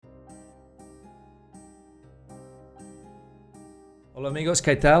Hola amigos,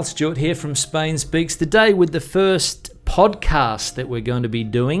 ¿qué tal? Stuart here from Spain Speaks. Today with the first podcast that we're going to be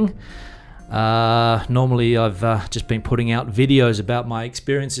doing. Normally I've just been putting out videos about my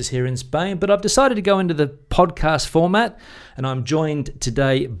experiences here in Spain, but I've decided to go into the podcast format, and I'm joined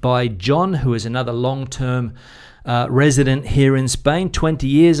today by John, who is another long-term resident here in Spain. 20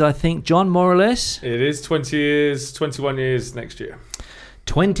 years, I think, John, more or less? It is 20 years, 21 years next year.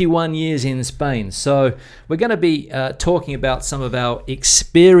 21 years in Spain. So we're going to be talking about some of our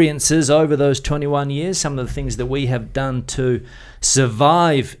experiences over those 21 years, some of the things that we have done to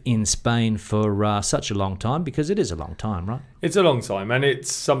survive in Spain for such a long time, because it is a long time, right? It's a long time, and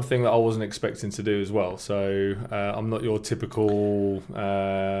it's something that I wasn't expecting to do as well. So I'm not your typical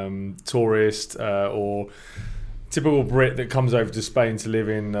tourist or typical Brit that comes over to Spain to live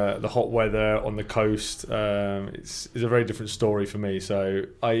in the hot weather on the coast. It's a very different story for me. So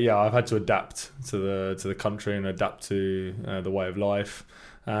I've had to adapt to the country and adapt to the way of life,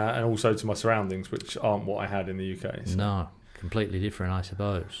 and also to my surroundings, which aren't what I had in the UK. So. No, completely different, I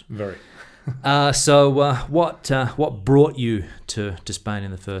suppose. Very. So what brought you to Spain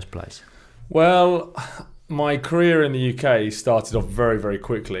in the first place? Well, my career in the UK started off very, very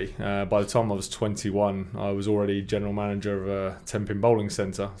quickly. By the time I was 21, I was already general manager of a 10-pin bowling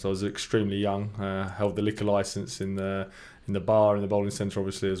centre. So I was extremely young. Held the liquor licence in the bar and the bowling centre,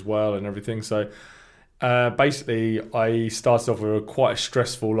 obviously, as well, and everything. So basically, I started off with quite a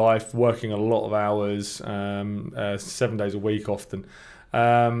stressful life, working a lot of hours, 7 days a week often.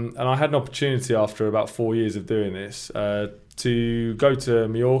 And I had an opportunity after about 4 years of doing this to go to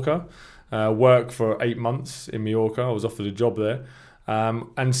Mallorca. Work for 8 months in Mallorca. I was offered a job there,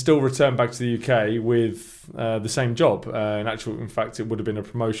 and still return back to the UK with the same job. In fact, it would have been a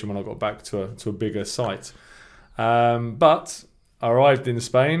promotion when I got back to a bigger site. But I arrived in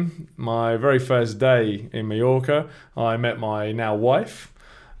Spain. My very first day in Mallorca, I met my now wife.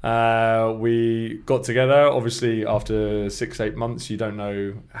 We got together. Obviously, after 6-8 months, you don't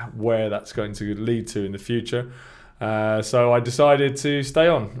know where that's going to lead to in the future. So I decided to stay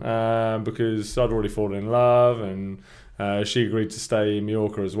on because I'd already fallen in love, and she agreed to stay in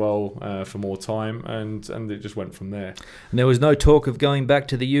Mallorca as well for more time, and it just went from there. And there was no talk of going back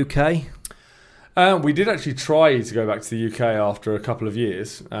to the UK? We did actually try to go back to the UK after a couple of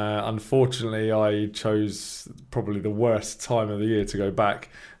years. Unfortunately, I chose probably the worst time of the year to go back.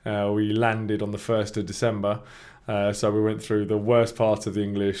 We landed on the 1st of December, so we went through the worst part of the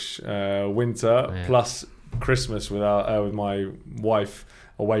English winter, plus Christmas with my wife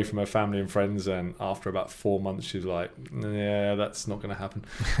away from her family and friends, and after about 4 months she was like, yeah, that's not going to happen.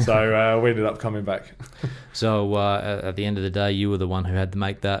 So we ended up coming back. So at the end of the day, you were the one who had to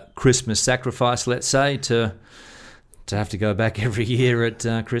make that Christmas sacrifice, let's say, to have to go back every year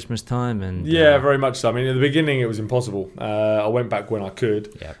at Christmas time. And very much so. I mean, at the beginning it was impossible. I went back when I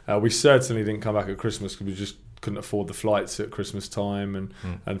could. We certainly didn't come back at Christmas because we just couldn't afford the flights at Christmas time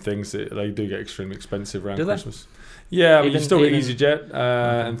and things. They do get extremely expensive around Christmas. Yeah, I mean, you still get EasyJet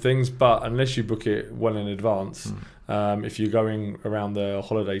and things, but unless you book it well in advance, if you're going around the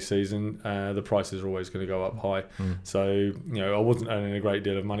holiday season, the prices are always going to go up high. So, I wasn't earning a great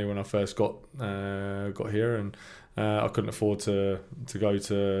deal of money when I first got here, and I couldn't afford to go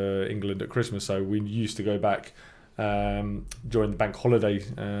to England at Christmas. So we used to go back during the bank holiday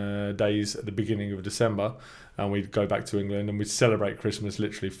days at the beginning of December, and we'd go back to England and we'd celebrate Christmas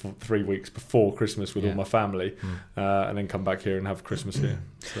literally for 3 weeks before Christmas with all my family, and then come back here and have Christmas here.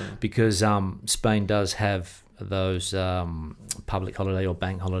 So. Because Spain does have those public holiday or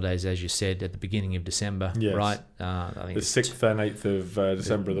bank holidays, as you said, at the beginning of December, right? I think the 6th and 8th of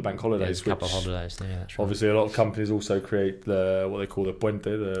December are the bank holidays. A couple of holidays there, that's right. Obviously, a lot of companies also create what they call the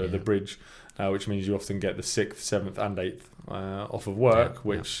puente, the bridge, which means you often get the 6th, 7th and 8th off of work,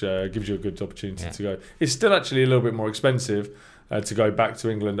 which gives you a good opportunity to go. It's still actually a little bit more expensive to go back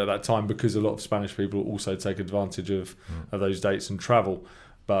to England at that time, because a lot of Spanish people also take advantage of those dates and travel.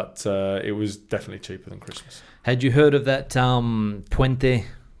 But it was definitely cheaper than Christmas. Had you heard of that puente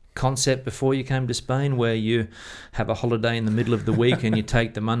concept before you came to Spain, where you have a holiday in the middle of the week and you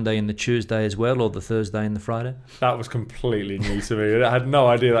take the Monday and the Tuesday as well, or the Thursday and the Friday? That was completely new to me. I had no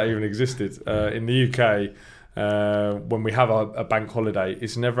idea that even existed. In the UK, when we have a bank holiday,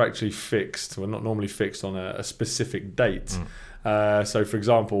 it's never actually fixed. We're not normally fixed on a specific date. So, for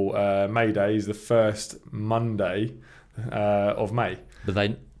example, May Day is the first Monday of May.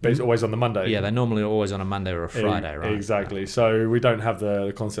 but it's always on the Monday. Yeah, they're normally always on a Monday or a Friday, right? Exactly. So we don't have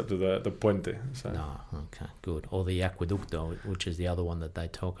the concept of the puente. So. No, okay, good. Or the aqueducto, which is the other one that they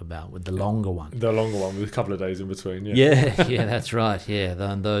talk about, with the longer one. The longer one with a couple of days in between. Yeah, that's right. Yeah,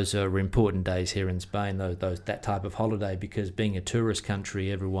 those are important days here in Spain. That type of holiday, because being a tourist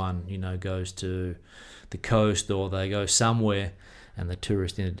country, everyone goes to the coast or they go somewhere, and the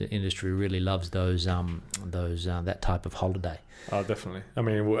tourist industry really loves those that type of holiday. Oh, definitely. I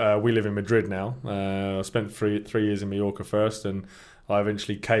mean, we live in Madrid now. I spent three years in Mallorca first, and I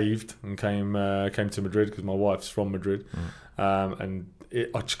eventually caved and came to Madrid because my wife's from Madrid. And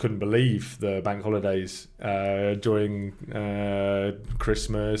I just couldn't believe the bank holidays during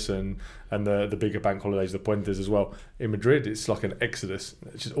Christmas and the bigger bank holidays, the Puentes as well. In Madrid, it's like an exodus.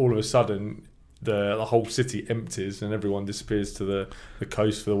 It's just all of a sudden the whole city empties and everyone disappears to the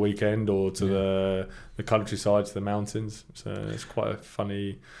coast for the weekend or to the countryside, to the mountains. So it's quite a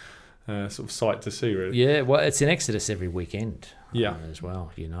funny sort of sight to see, really. Yeah, well, it's an exodus every weekend. Yeah. As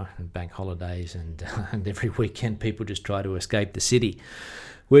well, and bank holidays and every weekend people just try to escape the city,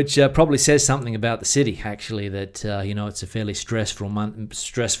 which probably says something about the city, actually, that it's a fairly stressful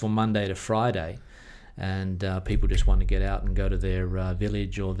Monday to Friday. And people just want to get out and go to their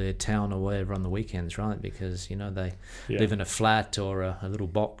village or their town or wherever on the weekends, right? Because they live in a flat or a little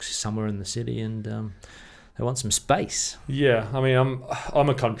box somewhere in the city, and they want some space. Yeah, I mean, I'm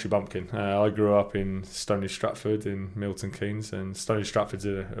a country bumpkin. I grew up in Stony Stratford in Milton Keynes, and Stony Stratford's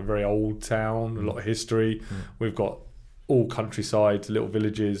a very old town, a lot of history. We've got all countryside, little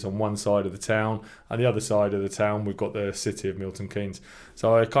villages on one side of the town, and the other side of the town we've got the city of Milton Keynes.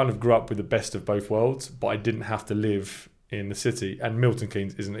 So I kind of grew up with the best of both worlds, but I didn't have to live in the city. And Milton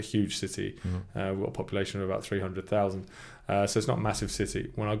Keynes isn't a huge city. We've got a population of about 300,000, so it's not a massive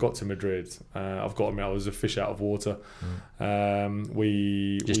city. When I got to Madrid, I've got to admit I was a fish out of water.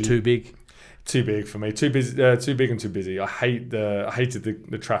 Too big. Too big for me. Too busy. Too big and too busy. I hated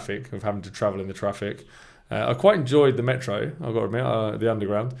the traffic, of having to travel in the traffic. I quite enjoyed the metro, I've got to admit, the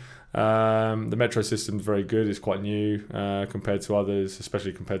underground. The metro system's very good. It's quite new compared to others,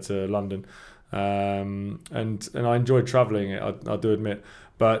 especially compared to London. And I enjoyed travelling it, I do admit.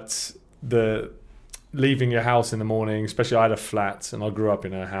 But leaving your house in the morning, especially I had a flat and I grew up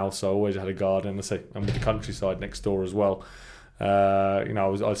in a house, so I always had a garden, and with the countryside next door as well.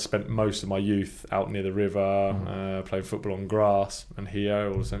 I spent most of my youth out near the river, playing football on grass, and here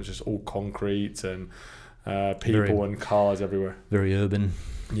all of a sudden it's just all concrete and people and cars everywhere. Very urban.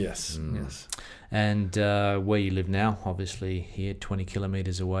 Yes, yes. And where you live now, obviously here 20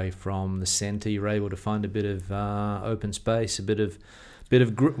 kilometres away from the centre, you're able to find a bit of open space, a bit of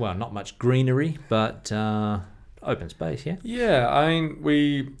not much greenery, but open space, yeah? Yeah, I mean,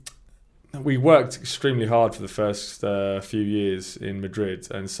 we worked extremely hard for the first few years in Madrid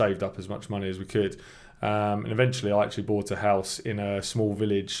and saved up as much money as we could. And eventually I actually bought a house in a small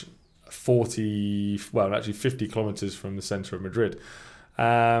village 50 kilometres from the centre of Madrid.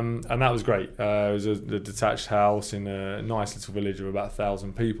 And that was great. It was a detached house in a nice little village of about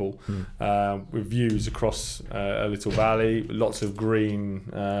 1,000 people, with views across a little valley, lots of green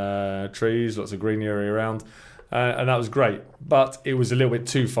trees, lots of green area around. And that was great, but it was a little bit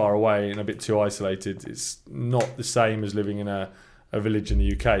too far away and a bit too isolated. It's not the same as living in a village in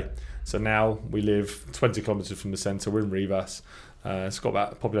the UK. So now we live 20 kilometres from the centre. We're in Rivas. It's got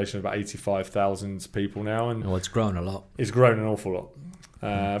about a population of about 85,000 people now. And it's grown a lot. It's grown an awful lot.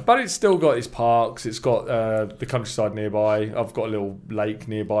 But it's still got its parks. It's got the countryside nearby. I've got a little lake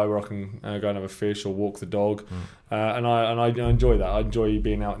nearby where I can go and have a fish or walk the dog. And I enjoy that. I enjoy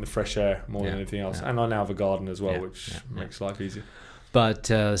being out in the fresh air more than anything else. And I now have a garden as well, which makes life easier. But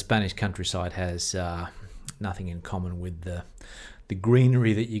the Spanish countryside has nothing in common with the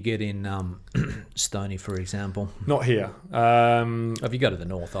greenery that you get in Stony, for example. Not here. If you go to the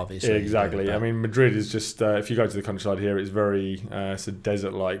north, obviously. Exactly. I mean, Madrid is just, if you go to the countryside here, it's very it's a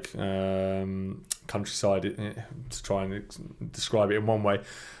desert-like countryside, to try and describe it in one way.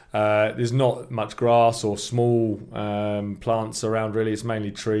 There's not much grass or small plants around, really. It's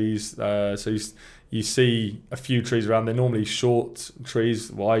mainly trees. So you see a few trees around. They're normally short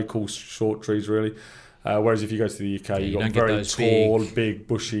trees, what I call short trees, really. Whereas if you go to the UK, you've got very tall, big,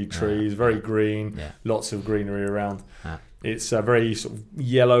 bushy trees, very green, lots of greenery around. It's very sort of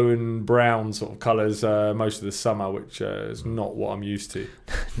yellow and brown sort of colours most of the summer, which is not what I'm used to.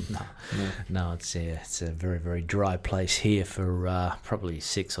 No, it's a very, very dry place here for probably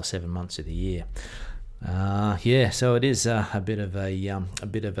 6 or 7 months of the year. So it is a bit of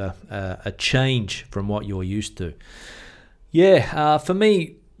a change from what you're used to. For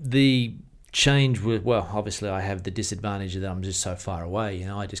me, change with, well, obviously I have the disadvantage that I'm just so far away. You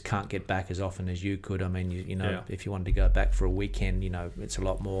know, I just can't get back as often as you could. I mean, you know, if you wanted to go back for a weekend, you know, it's a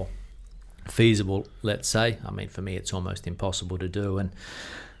lot more feasible, let's say. I mean, for me, it's almost impossible to do. And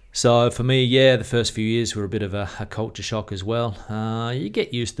so for me, yeah, the first few years were a bit of a culture shock as well. You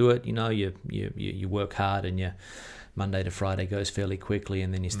get used to it, you know, you work hard, and you Monday to Friday goes fairly quickly,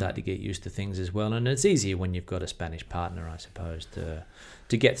 and then you start to get used to things as well. And it's easier when you've got a Spanish partner, I suppose,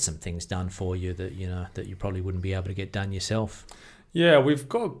 to get some things done for you that you probably wouldn't be able to get done yourself. Yeah, we've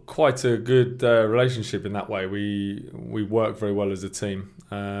got quite a good relationship in that way. We work very well as a team.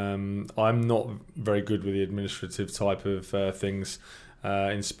 I'm not very good with the administrative type of things.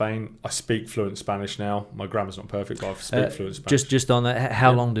 In Spain, I speak fluent Spanish now. My grammar's not perfect, but I speak fluent Spanish. Just on that,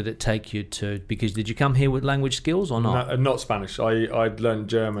 how long did it take you to? Because did you come here with language skills or not? No, not Spanish. I'd learned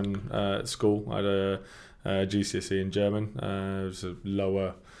German at school. I had a GCSE in German. It was a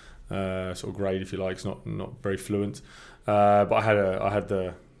lower sort of grade, if you like. It's not very fluent, but I had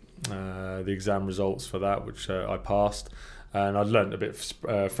the exam results for that, which I passed. And I'd learnt a bit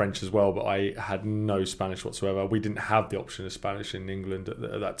of French as well, but I had no Spanish whatsoever. We didn't have the option of Spanish in England at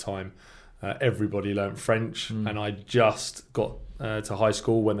that time. Everybody learnt French, and I just got to high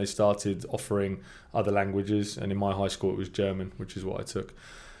school when they started offering other languages. And in my high school, it was German, which is what I took.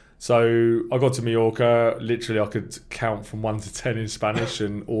 So I got to Mallorca. Literally, I could count from 1 to 10 in Spanish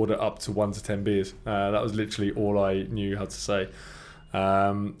and order up to 1 to 10 beers. That was literally all I knew how to say.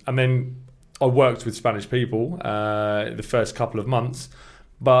 And then I worked with Spanish people the first couple of months,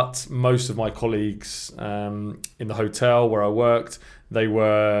 but most of my colleagues in the hotel where I worked, they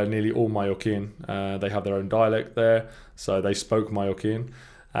were nearly all Mallorquin. They have their own dialect there, so they spoke Mallorquin.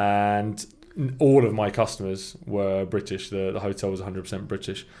 And all of my customers were British. The hotel was 100%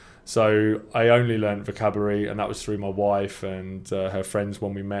 British. So I only learned vocabulary, and that was through my wife and her friends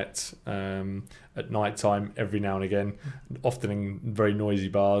when we met at night time every now and again, often in very noisy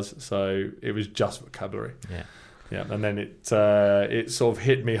bars. So it was just vocabulary. Yeah. And then it sort of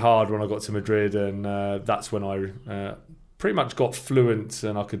hit me hard when I got to Madrid, and that's when I pretty much got fluent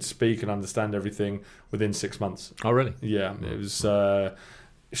and I could speak and understand everything within 6 months. Oh, really? Yeah, it was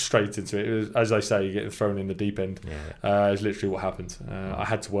straight into it. It was, as I say, you get thrown in the deep end. It's literally what happened. I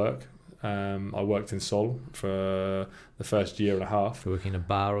had to work. I worked in Sol for the first year and a half. Working in a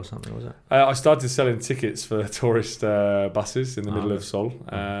bar or something, was it? I started selling tickets for tourist buses in the middle of Sol,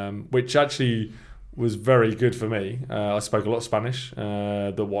 which actually was very good for me. I spoke a lot of Spanish,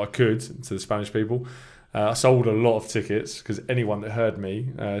 what I could to the Spanish people. I sold a lot of tickets because anyone that heard me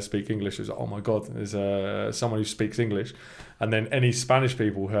speak English was like, oh my God, there's someone who speaks English. And then any Spanish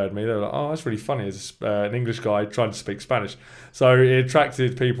people heard me, they were like, oh, that's really funny. There's an English guy trying to speak Spanish. So it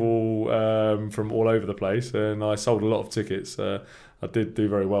attracted people from all over the place, and I sold a lot of tickets. I did do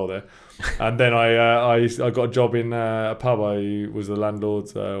very well there. And then I got a job in a pub. I was the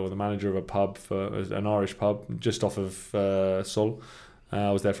landlord or the manager of a pub, for an Irish pub, just off of Sol.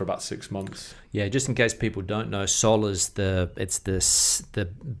 I was there for about 6 months. Yeah, just in case people don't know, Sol is the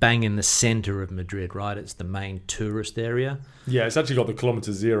bang in the centre of Madrid, right? It's the main tourist area. Yeah, it's actually got the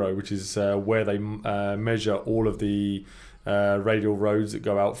kilometre zero, which is where they measure all of the radial roads that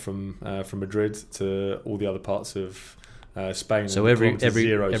go out from Madrid to all the other parts of Spain. So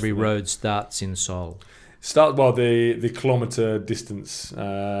every road starts in Sol. The kilometre distance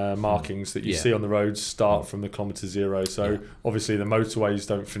markings that you see on the roads start from the kilometre zero. So obviously the motorways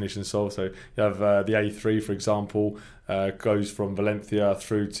don't finish in Sol. So you have the A3, for example, goes from Valencia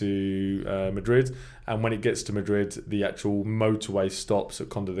through to Madrid. And when it gets to Madrid, the actual motorway stops at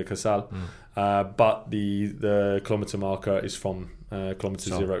Conde de Casal. But the kilometre marker is from kilometre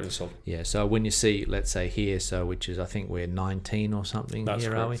zero in Sol. Yeah, so when you see, let's say here, which is, I think we're 19 or something. That's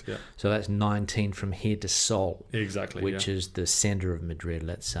here, correct, are we? Yeah. So that's 19 from here to Sol. Exactly. Which is the centre of Madrid,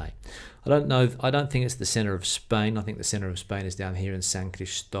 let's say. I don't think it's the centre of Spain. I think the centre of Spain is down here in San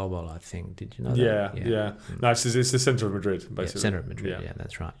Cristobal, I think. Did you know that? Yeah. No, it's the centre of Madrid, basically. Centre of Madrid, yeah,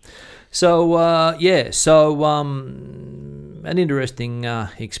 that's right. So, an interesting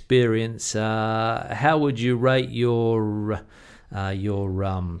experience. How would you rate your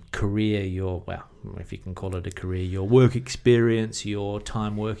career, if you can call it a career, your work experience, your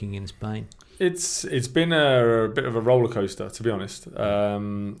time working in Spain? It's been a bit of a roller coaster, to be honest. At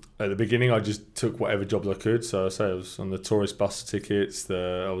the beginning, I just took whatever jobs I could. So I was on the tourist bus tickets.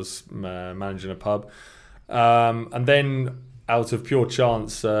 I was managing a pub, and then out of pure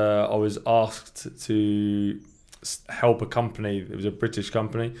chance, I was asked to help a company. It was a British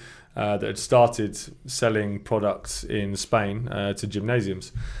company that had started selling products in Spain to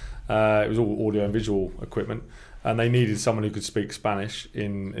gymnasiums. It was all audio and visual equipment. and they needed someone who could speak Spanish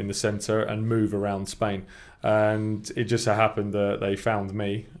in the centre and move around Spain. And it just so happened that they found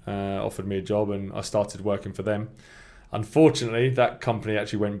me, offered me a job, and I started working for them. Unfortunately, that company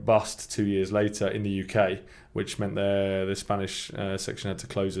actually went bust 2 years later in the UK, which meant the Spanish section had to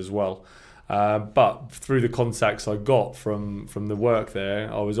close as well. But through the contacts I got from the work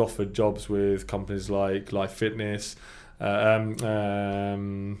there, I was offered jobs with companies like Life Fitness. We've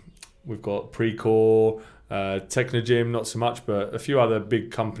got Precor, Technogym, not so much, but a few other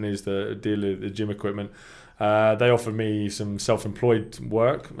big companies that deal with the gym equipment. They offered me some self-employed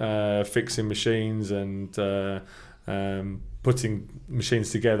work, fixing machines and putting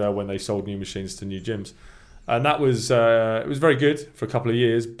machines together when they sold new machines to new gyms. And that was it was very good for a couple of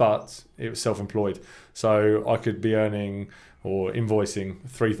years, but it was self-employed. So I could be earning or invoicing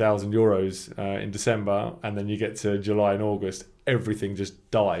 €3,000 in December, and then you get to July and August, everything just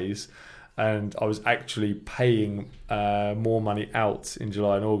dies. And I was actually paying more money out in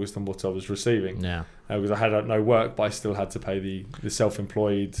July and August than what I was receiving. Yeah. Because I had no work, but I still had to pay the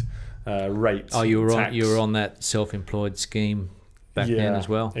self-employed rate. Oh, you were tax. on that self-employed scheme back then as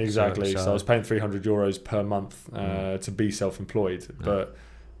well. Exactly. So I was paying €300 per month to be self-employed. Yeah. But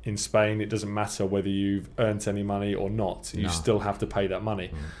in Spain, it doesn't matter whether you've earned any money or not. You still have to pay that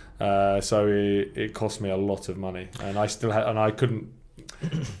money. So it cost me a lot of money, and I couldn't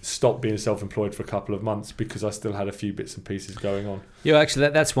stop being self-employed for a couple of months because I still had a few bits and pieces going on. Yeah, actually,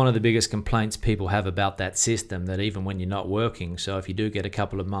 that's one of the biggest complaints people have about that system, that even when you're not working, so if you do get a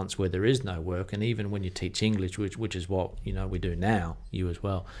couple of months where there is no work, and even when you teach English, which is what we do now, you as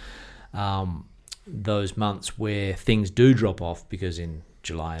well, those months where things do drop off, because in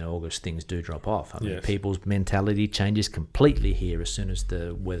July and August things do drop off. I mean, Yes. people's mentality changes completely here as soon as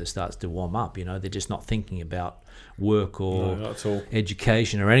the weather starts to warm up. They're just not thinking about work or No, not at all.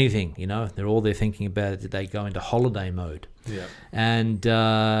 education or anything. They're thinking about it that they go into holiday mode. Yeah. And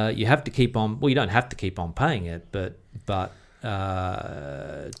you have to keep on. Well, you don't have to keep on paying it, but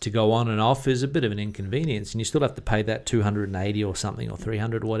to go on and off is a bit of an inconvenience, and you still have to pay that 280 or something, or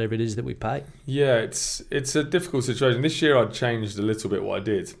 300, or whatever it is that we pay. Yeah, it's a difficult situation. This year I changed a little bit what I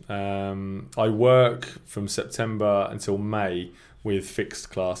did. I work from September until May with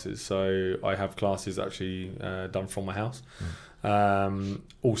fixed classes. So I have classes actually done from my house.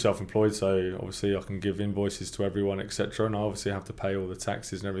 All self-employed, so obviously I can give invoices to everyone, etc. And I obviously have to pay all the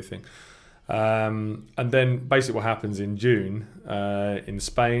taxes and everything. And then basically what happens in June in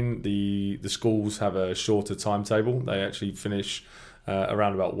Spain, the schools have a shorter timetable. They actually finish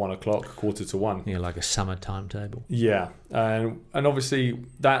around about 1 o'clock, 1:45. Yeah, like a summer timetable. Yeah, and obviously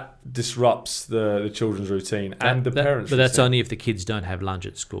that disrupts the children's routine and the parents' But that's routine. only if the kids don't have lunch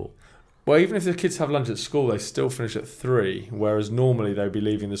at school. Well, even if the kids have lunch at school, they still finish at 3, whereas normally they'd be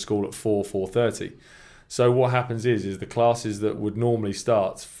leaving the school at 4:30. So what happens is the classes that would normally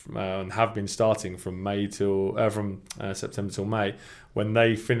start and have been starting from September till May, when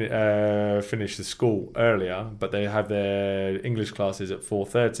they finish the school earlier, but they have their English classes at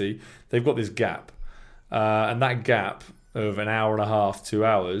 4:30, they've got this gap, and that gap of an hour and a half, 2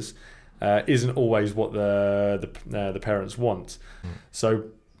 hours, isn't always what the parents want. So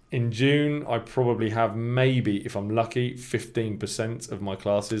in June, I probably have maybe, if I'm lucky, 15% of my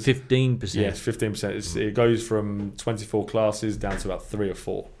classes. 15%. Yes, 15%. It goes from 24 classes down to about 3 or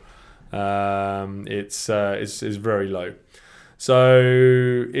 4. It's very low.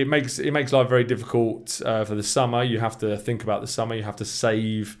 So it makes life very difficult for the summer. You have to think about the summer. You have to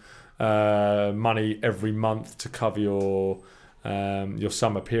save money every month to cover your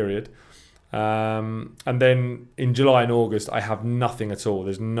summer period. And then in July and August, I have nothing at all.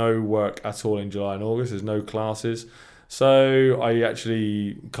 There's no work at all in July and August. There's no classes. So I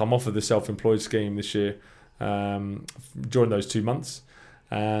actually come off of the self-employed scheme this year during those 2 months.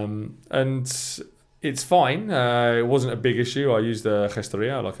 And it's fine. It wasn't a big issue. I used a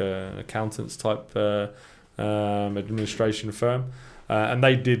gestoria, like an accountant's type administration firm. And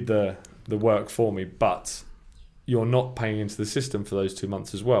they did the work for me. But you're not paying into the system for those 2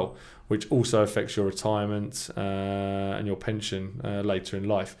 months as well, which also affects your retirement and your pension later in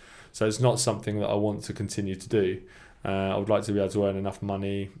life. So it's not something that I want to continue to do. I would like to be able to earn enough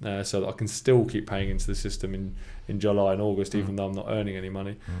money so that I can still keep paying into the system in July and August, even though I'm not earning any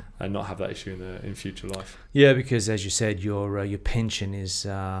money, and not have that issue in future life. Yeah, because as you said, your pension is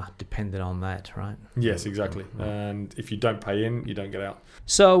dependent on that, right? Yes, exactly. And if you don't pay in, you don't get out.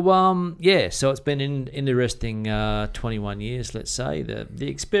 So so it's been an interesting 21 years, let's say. The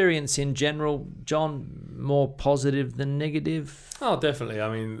experience in general, John, more positive than negative? Oh, definitely.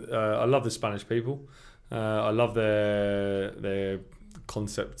 I mean, I love the Spanish people. I love their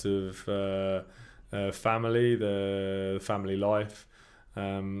concept of family, the family life.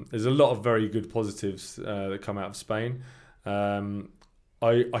 There's a lot of very good positives that come out of Spain.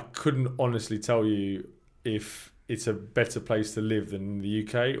 I couldn't honestly tell you if it's a better place to live than the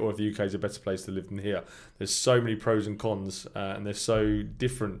UK, or if the UK is a better place to live than here. There's so many pros and cons, and they're so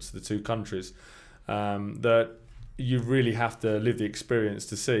different, the two countries, that you really have to live the experience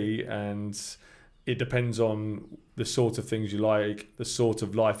to see. And it depends on the sort of things you like, the sort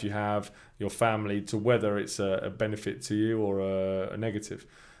of life you have, your family, to whether it's a benefit to you or a negative.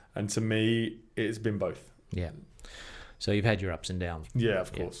 And to me, it's been both. Yeah. So you've had your ups and downs. Yeah,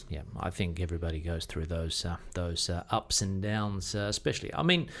 of course. Yeah, I think everybody goes through those ups and downs, especially. I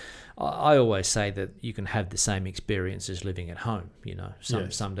mean, I always say that you can have the same experience as living at home. You know,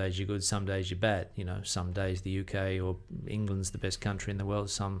 some days you're good, some days you're bad. You know, some days the UK or England's the best country in the world.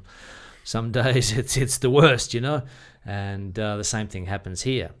 Some days it's the worst. You know, and the same thing happens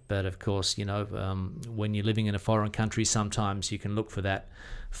here. But of course, you know, when you're living in a foreign country, sometimes you can look for that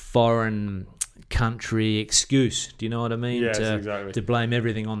foreign country excuse. Do you know what I mean? Yes, exactly. To blame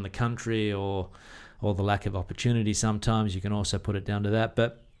everything on the country or the lack of opportunity. Sometimes you can also put it down to that.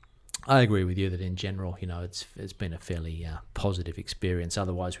 But I agree with you that in general, you know, it's been a fairly positive experience.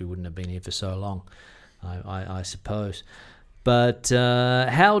 Otherwise, we wouldn't have been here for so long, I suppose. But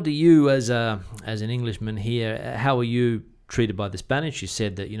how do you, as an Englishman here, how are you treated by the Spanish? You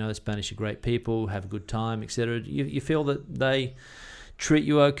said that, you know, the Spanish are great people, have a good time, etc. You feel that they treat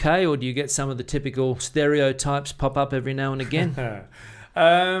you okay, or do you get some of the typical stereotypes pop up every now and again?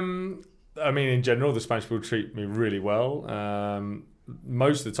 I mean, in general, the Spanish people treat me really well.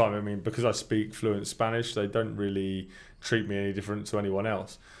 Most of the time, I mean, because I speak fluent Spanish, they don't really treat me any different to anyone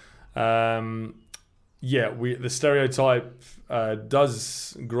else. The stereotype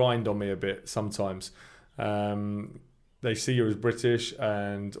does grind on me a bit sometimes. They see you as British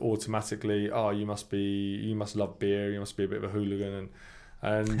and automatically, you must love beer, you must be a bit of a hooligan,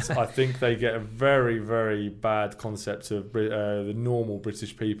 and I think they get a very, very bad concept of the normal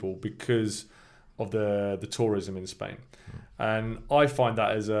British people because of the tourism in Spain. And I find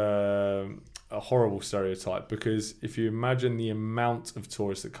that as a horrible stereotype, because if you imagine the amount of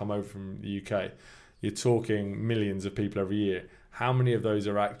tourists that come over from the UK, you're talking millions of people every year. How many of those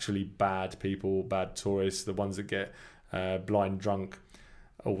are actually bad people, bad tourists, the ones that get blind drunk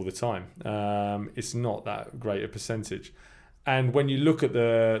all the time? It's not that great a percentage. And when you look at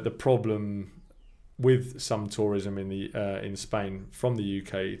the problem with some tourism in Spain from the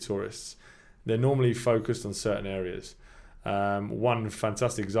UK tourists, they're normally focused on certain areas. One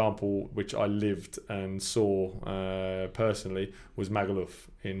fantastic example, which I lived and saw personally, was Magaluf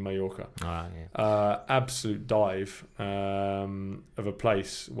in Mallorca. Absolute dive of a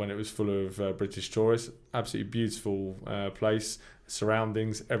place when it was full of British tourists. Absolutely beautiful place,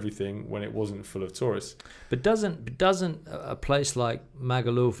 surroundings, everything, when it wasn't full of tourists. But doesn't a place like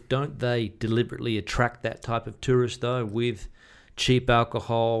Magaluf, don't they deliberately attract that type of tourist though, with cheap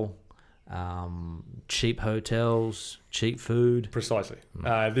alcohol, cheap hotels, cheap food? Precisely.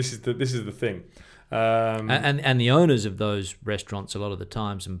 This is the thing. And the owners of those restaurants a lot of the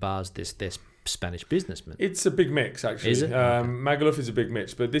times and bars, they're Spanish businessmen. It's a big mix, actually. Is it? Magaluf is a big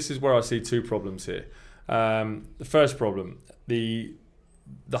mix, but this is where I see two problems here. The first problem, the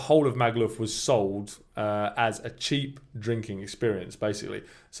whole of Magaluf was sold as a cheap drinking experience, basically.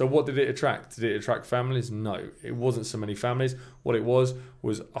 So what did it attract? Did it attract families? No, it wasn't so many families. What it was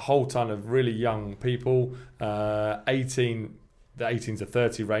a whole ton of really young people, the 18 to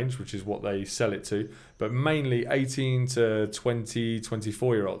 30 range, which is what they sell it to, but mainly 18 to 20,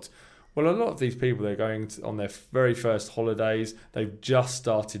 24-year-olds. Well, a lot of these people, they're going on their very first holidays. They've just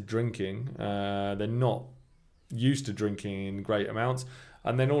started drinking. They're not used to drinking in great amounts.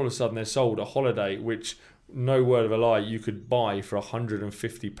 And then all of a sudden they're sold a holiday, which, no word of a lie, you could buy for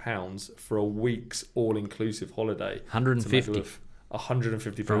 £150 for a week's all-inclusive holiday. 150?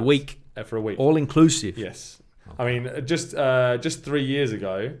 £150. For a week? For a week. All-inclusive? Yes. I mean, just 3 years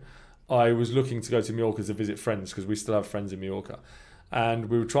ago, I was looking to go to Mallorca to visit friends, because we still have friends in Mallorca. And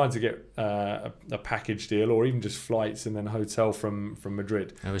we were trying to get a package deal, or even just flights and then a hotel from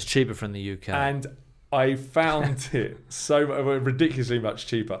Madrid. It was cheaper from the UK. And I found it so ridiculously much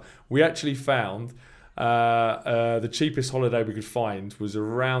cheaper. We actually found the cheapest holiday we could find was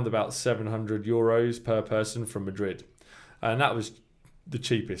around about €700 per person from Madrid. And that was the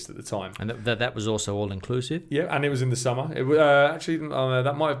cheapest at the time. And that was also all-inclusive? Yeah, and it was in the summer. It was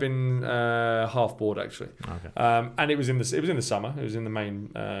that might have been half board, actually. Okay. And it was in the summer. It was in the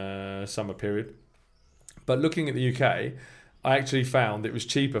main summer period. But looking at the UK, I actually found it was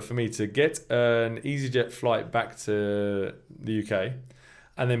cheaper for me to get an EasyJet flight back to the UK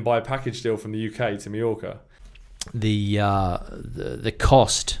and then buy a package deal from the UK to Mallorca. The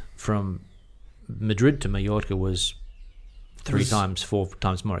cost from Madrid to Mallorca was 4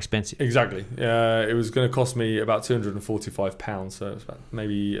 times more expensive. Exactly. It was going to cost me about £245, so it was about,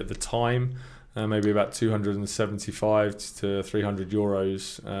 maybe at the time, maybe about 275 to 300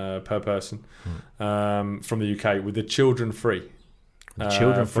 euros per person from the UK, with the children free.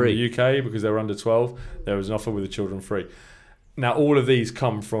 Children free from the UK, because they were under 12. There was an offer with the children free. Now, all of these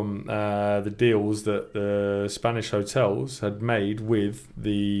come from the deals that the Spanish hotels had made with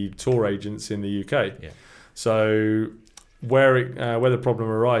the tour agents in the UK. Yeah. So where the problem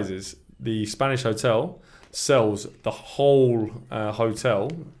arises, the Spanish hotel sells the whole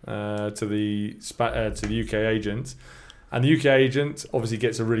hotel to the UK agent, and the UK agent obviously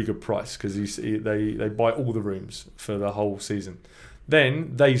gets a really good price because they buy all the rooms for the whole season.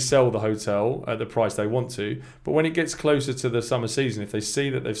 Then they sell the hotel at the price they want to, but when it gets closer to the summer season, if they see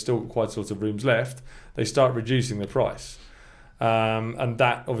that they've still got quite a lot of rooms left, they start reducing the price. And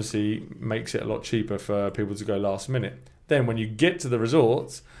that obviously makes it a lot cheaper for people to go last minute. Then when you get to the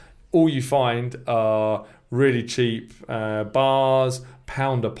resorts, all you find are really cheap bars,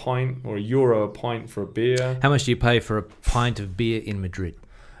 £1 a pint or €1 a pint for a beer. How much do you pay for a pint of beer in Madrid?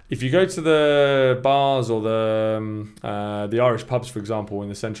 If you go to the bars or the Irish pubs, for example, in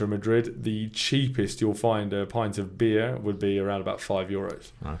the centre of Madrid, the cheapest you'll find a pint of beer would be around about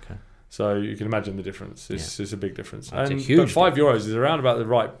 €5. Okay. So you can imagine the difference. It's a big difference. That's a huge but €5 is around about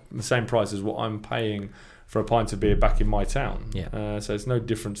the same price as what I'm paying for a pint of beer back in my town. Yeah. So it's no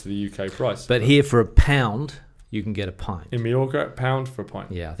different to the UK price. But here for £1, you can get a pint. In Mallorca, £1 for a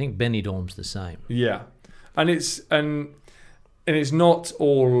pint. Yeah, I think Benidorm's the same. Yeah, and it's not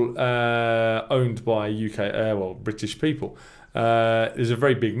all owned by British people. There's a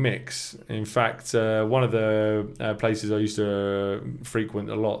very big mix. In fact, one of the places I used to frequent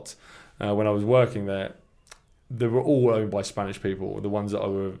a lot when I was working there, they were all owned by Spanish people, the ones that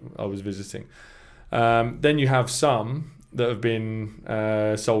I was visiting. Then you have some that have been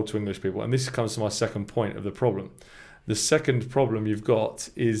sold to English people. And this comes to my second point of the problem. The second problem you've got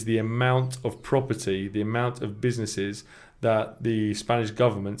is the amount of property, the amount of businesses that the Spanish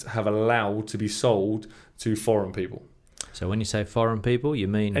government have allowed to be sold to foreign people. So when you say foreign people, you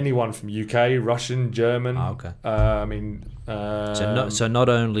mean anyone from UK, Russian, German. Oh, okay. So not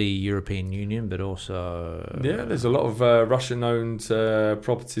only European Union, but also there's a lot of Russian-owned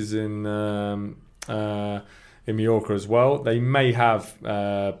properties in Mallorca as well. They may have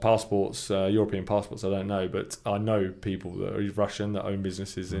passports, European passports. I don't know, but I know people that are Russian that own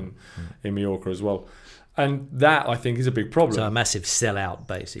businesses in Mallorca as well. And that, I think, is a big problem. So a massive sellout,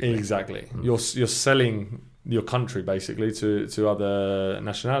 basically. Exactly. You're selling your country, basically, to other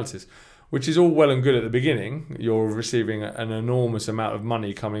nationalities, which is all well and good at the beginning. You're receiving an enormous amount of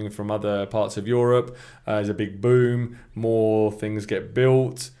money coming from other parts of Europe. There's a big boom. More things get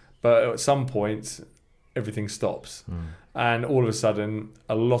built. But at some point, everything stops. And all of a sudden,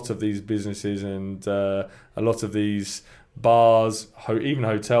 a lot of these businesses and a lot of these bars, even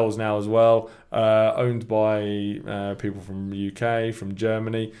hotels now as well, owned by people from the UK, from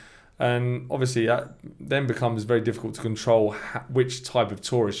Germany. And obviously that then becomes very difficult to control which type of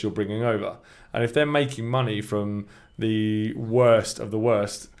tourists you're bringing over. And if they're making money from the worst of the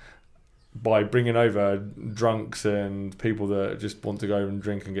worst by bringing over drunks and people that just want to go and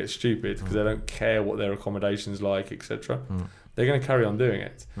drink and get stupid because they don't care what their accommodation's like, etc., they're going to carry on doing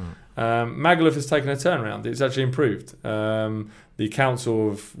it. Magaluf has taken a turnaround. It's actually improved. The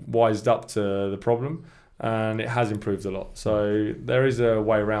council have wised up to the problem, and it has improved a lot. So there is a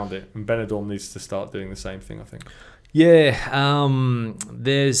way around it, and Benidorm needs to start doing the same thing, I think. Yeah,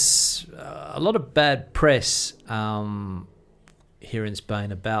 there's a lot of bad press here in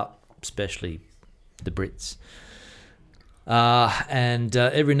Spain about especially the Brits. And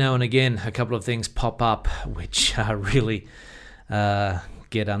every now and again, a couple of things pop up which really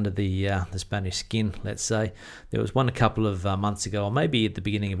get under the Spanish skin, let's say. There was one a couple of months ago, or maybe at the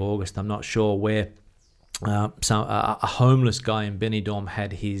beginning of August, I'm not sure, where a homeless guy in Benidorm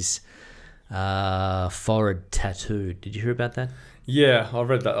had his forehead tattooed. Did you hear about that? Yeah, I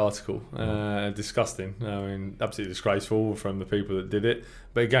read that article. Disgusting. I mean, absolutely disgraceful from the people that did it.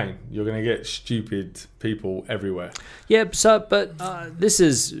 But again, you're going to get stupid people everywhere. Yeah. But this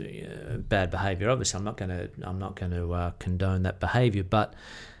is bad behaviour. Obviously, I'm not going to condone that behaviour. But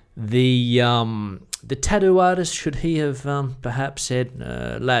the tattoo artist, should he have perhaps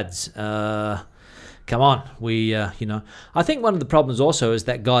said, lads, come on, I think one of the problems also is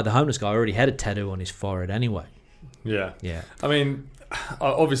that guy, the homeless guy, already had a tattoo on his forehead anyway. Yeah. I mean,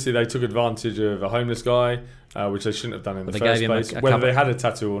 obviously they took advantage of a homeless guy. which they shouldn't have done in the they first gave him place, whether they had a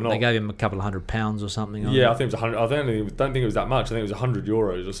tattoo or not. They gave him a couple of £100 or something. Yeah, I think it was 100. I don't think it was that much. I think it was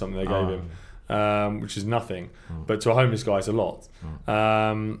 €100 or something they gave him, which is nothing. But to a homeless guy, it's a lot.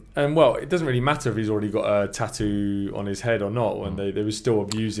 And well, it doesn't really matter if he's already got a tattoo on his head or not. When they were still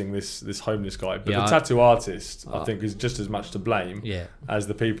abusing this homeless guy. But the tattoo artist, I think, is just as much to blame as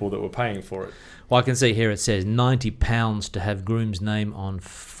the people that were paying for it. Well, I can see here it says £90 to have groom's name on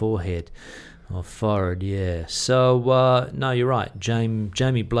forehead. Or forehead, yeah. So, no, you're right.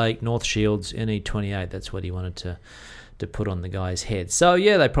 Jamie Blake, North Shields, NE28, that's what he wanted to put on the guy's head. So,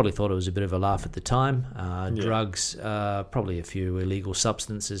 yeah, they probably thought it was a bit of a laugh at the time. Drugs, probably a few illegal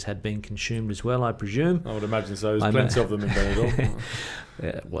substances had been consumed as well, I presume. I would imagine so. There's plenty of them in Benidorm.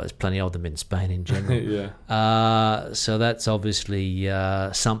 Well, there's plenty of them in Spain in general. So that's obviously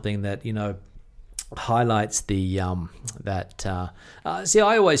something that, highlights the see,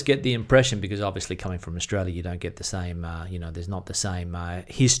 I always get the impression, because obviously coming from Australia, you don't get the same there's not the same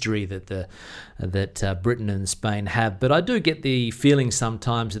history that Britain and Spain have, but I do get the feeling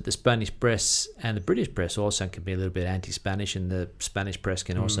sometimes that the Spanish press and the British press also can be a little bit anti-Spanish, and the Spanish press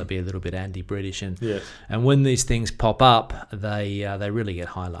can also be a little bit anti-British, and when these things pop up, they really get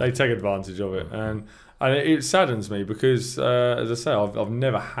highlighted. They take advantage of it, and it saddens me because, as I say, I've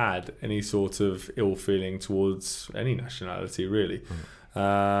never had any sort of ill feeling towards any nationality, really.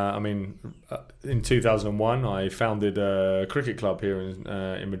 I mean, in 2001, I founded a cricket club here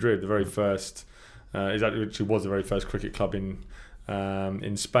in Madrid. The very first, it actually was the very first cricket club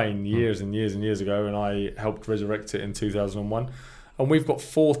in Spain years and years and years ago, and I helped resurrect it in 2001. And we've got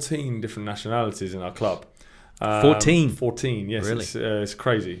 14 different nationalities in our club. 14? 14, yes. Really? It's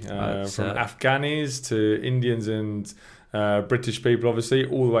crazy. From Afghanis to Indians and British people, obviously,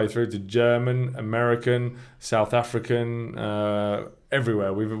 all the way through to German, American, South African,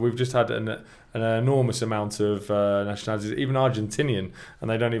 everywhere. We've just had an enormous amount of nationalities, even Argentinian, and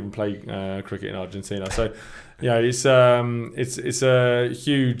they don't even play cricket in Argentina. So, it's a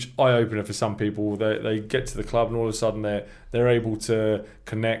huge eye opener for some people. They get to the club and all of a sudden they're able to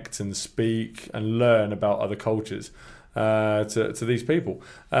connect and speak and learn about other cultures to these people,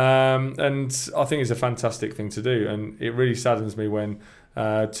 and I think it's a fantastic thing to do. And it really saddens me when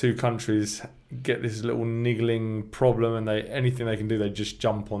two countries get this little niggling problem, and anything they can do, they just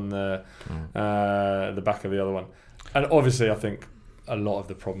jump on the back of the other one. And obviously, I think a lot of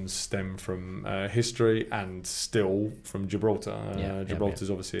the problems stem from history and still from Gibraltar. Gibraltar's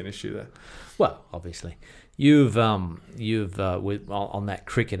obviously an issue there. Well, obviously, you've with on that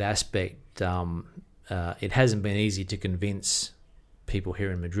cricket aspect, it hasn't been easy to convince people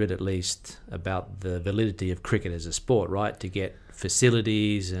here in Madrid, at least, about the validity of cricket as a sport, right? To get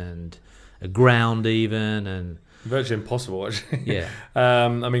facilities and a ground even, and virtually impossible, actually. Yeah.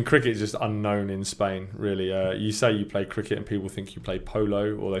 I mean, cricket is just unknown in Spain, really. You say you play cricket and people think you play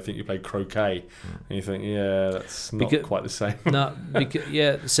polo, or they think you play croquet, and you think, that's not quite the same. No,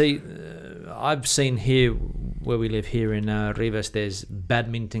 see, I've seen here, where we live here in Rivas, there's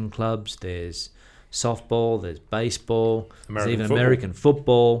badminton clubs, there's softball, there's baseball, there's even American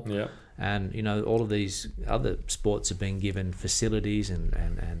football. Yeah. And, all of these other sports have been given facilities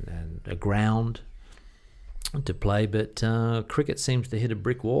and a ground to play, but cricket seems to hit a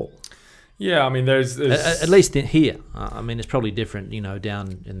brick wall. Yeah, I mean, there's at least here. I mean, it's probably different,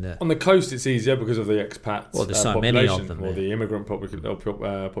 down in the... On the coast, it's easier because of the expat there's so population, many of them, or the immigrant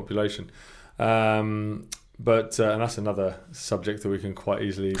population. But and that's another subject that we can quite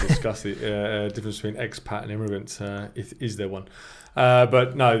easily discuss, the difference between expat and immigrants. Is there one?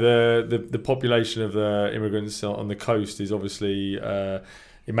 But no, the population of the immigrants on the coast is obviously,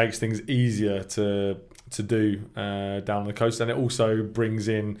 it makes things easier to do down the coast, and it also brings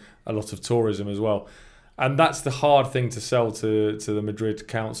in a lot of tourism as well. And that's the hard thing to sell to the Madrid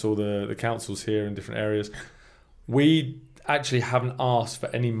council, the councils here in different areas. We actually haven't asked for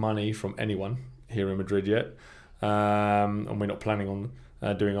any money from anyone here in Madrid yet, and we're not planning on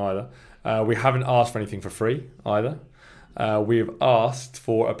doing either. We haven't asked for anything for free either. We have asked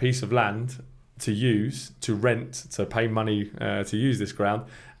for a piece of land to use, to rent, to pay money to use this ground,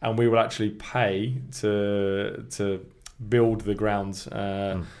 and we will actually pay to build the ground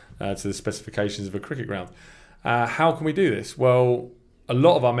to the specifications of a cricket ground. How can we do this? Well, a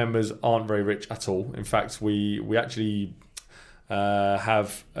lot of our members aren't very rich at all. In fact, we actually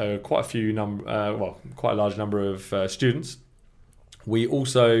have quite a large number of students. We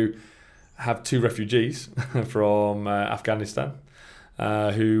also have 2 refugees from Afghanistan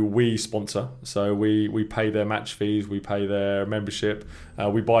who we sponsor. So we pay their match fees, we pay their membership,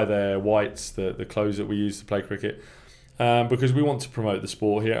 we buy their whites, the clothes that we use to play cricket. because we want to promote the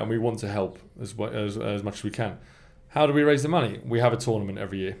sport here and we want to help as much as we can. How do we raise the money? We have a tournament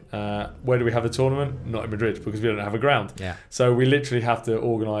every year. Where do we have the tournament? Not in Madrid, because we don't have a ground. Yeah. So we literally have to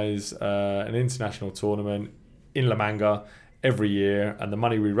organise an international tournament in La Manga every year, and the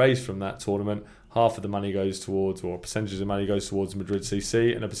money we raise from that tournament, half of the money goes towards, or a percentage of the money goes towards Madrid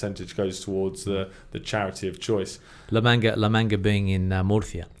CC, and a percentage goes towards the charity of choice. La Manga being in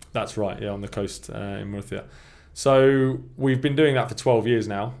Murcia. That's right, yeah, on the coast in Murcia. So we've been doing that for 12 years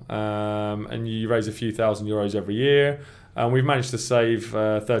now, and you raise a few €1,000 every year, and we've managed to save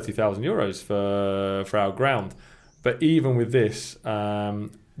 €30,000 for our ground. But even with this,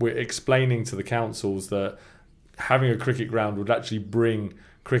 we're explaining to the councils that having a cricket ground would actually bring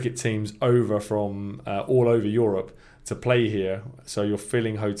cricket teams over from all over Europe to play here. So you're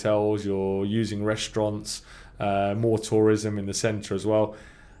filling hotels, you're using restaurants, more tourism in the centre as well.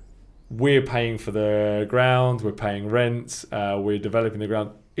 We're paying for the ground, we're paying rent, we're developing the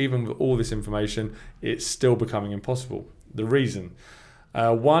ground. Even with all this information, it's still becoming impossible. The reason,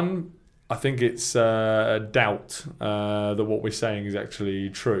 one, I think it's a doubt that what we're saying is actually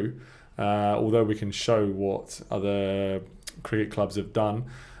true. Although we can show what other cricket clubs have done,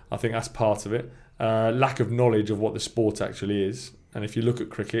 I think that's part of it. Lack of knowledge of what the sport actually is. And if you look at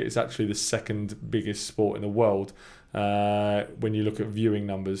cricket, it's actually the second biggest sport in the world when you look at viewing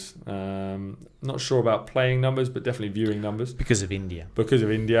numbers. Not sure about playing numbers, but definitely viewing numbers. Because of India. Because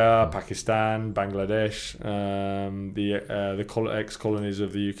of India, Pakistan, Bangladesh, the ex-colonies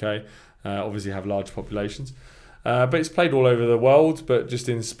of the UK obviously have large populations. But it's played all over the world, but just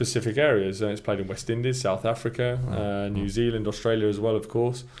in specific areas. It's played in West Indies, South Africa, New Zealand, Australia as well, of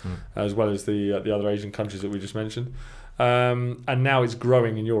course, as well as the other Asian countries that we just mentioned. And now it's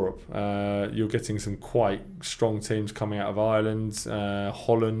growing in Europe. You're getting some quite strong teams coming out of Ireland,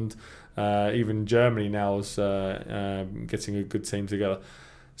 Holland, even Germany now is getting a good team together.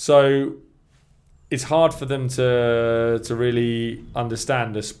 So it's hard for them to really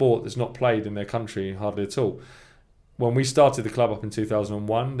understand a sport that's not played in their country hardly at all. When we started the club up in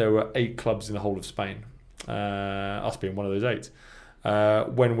 2001, there were 8 clubs in the whole of Spain, us being one of those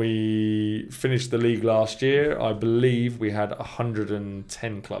 8. When we finished the league last year, I believe we had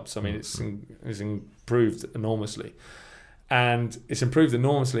 110 clubs. I mean, it's improved enormously. And it's improved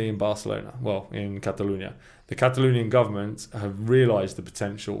enormously in Barcelona, in Catalonia. The Catalonian government have realised the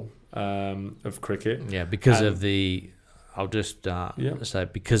potential of cricket. Yeah, because of the, I'll just say,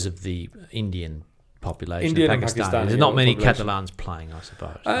 because of the Indian population. Indian and Pakistani. There's not many Catalans playing, I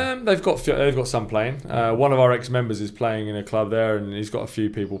suppose. They've got some playing. One of our ex-members is playing in a club there, and he's got a few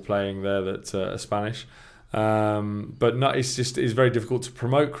people playing there that are Spanish. But no, it's very difficult to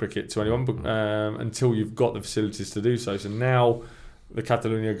promote cricket to anyone until you've got the facilities to do so. So now the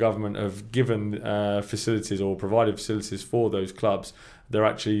Catalonia government have given facilities or provided facilities for those clubs. They're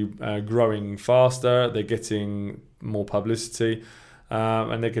actually growing faster. They're getting more publicity.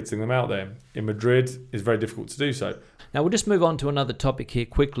 And they're getting them out there. In Madrid, it's very difficult to do so. Now, we'll just move on to another topic here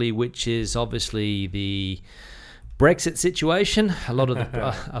quickly, which is obviously the Brexit situation. A lot of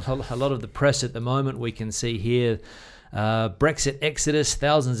the press at the moment we can see here. Brexit exodus,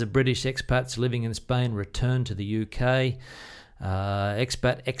 thousands of British expats living in Spain return to the UK.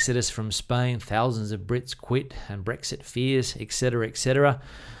 Expat exodus from Spain, thousands of Brits quit, and Brexit fears, etc., etc.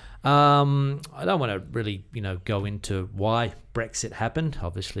 I don't want to really, go into why Brexit happened.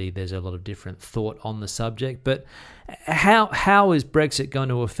 Obviously, there's a lot of different thought on the subject. But how is Brexit going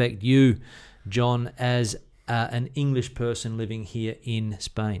to affect you, John, as an English person living here in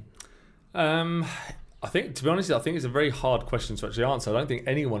Spain? I think, to be honest, it's a very hard question to actually answer. I don't think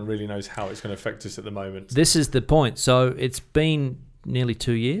anyone really knows how it's going to affect us at the moment. This is the point. So it's been nearly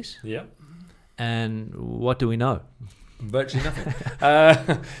 2 years. Yeah. And what do we know? Virtually nothing.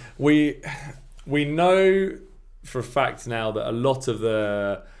 We know for a fact now that a lot of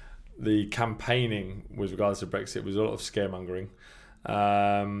the campaigning with regards to Brexit was a lot of scaremongering.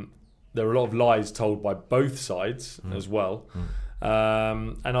 There were a lot of lies told by both sides as well.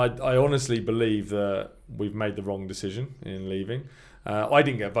 And I honestly believe that we've made the wrong decision in leaving. I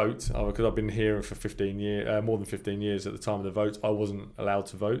didn't get a vote because I've been here for 15 years, more than 15 years at the time of the vote. I wasn't allowed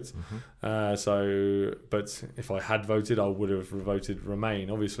to vote. But if I had voted, I would have voted Remain,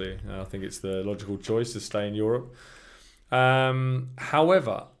 obviously. I think it's the logical choice to stay in Europe.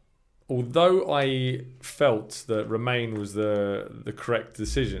 However, although I felt that Remain was the correct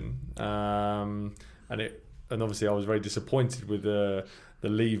decision, and obviously I was very disappointed with the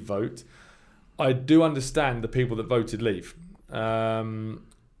Leave vote, I do understand the people that voted Leave. For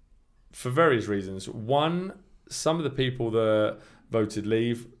various reasons. One, some of the people that voted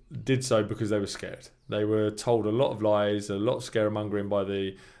Leave did so because they were scared. They were told a lot of lies, a lot of scaremongering by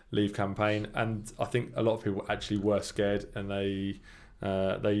the Leave campaign, and I think a lot of people actually were scared, and they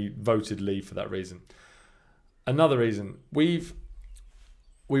voted Leave for that reason. Another reason, we've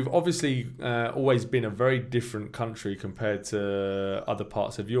obviously always been a very different country compared to other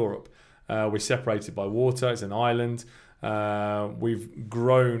parts of Europe. We're separated by water, it's an island. We've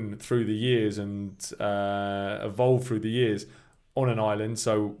grown through the years and evolved through the years on an island,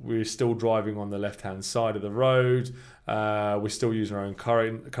 so we're still driving on the left-hand side of the road. We're still using our own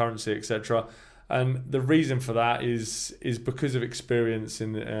currency, etc. And the reason for that is because of experience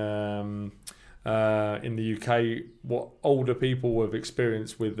in the UK, what older people have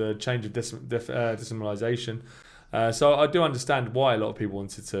experienced with the change of decimalisation. So I do understand why a lot of people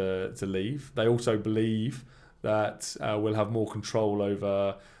wanted to leave. They also believe that we'll have more control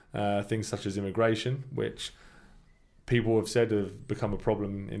over things such as immigration, which people have said have become a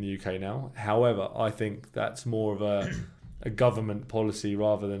problem in the UK now. However, I think that's more of a government policy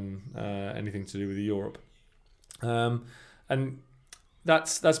rather than anything to do with Europe. And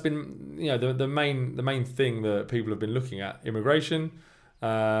that's been the main thing that people have been looking at: immigration,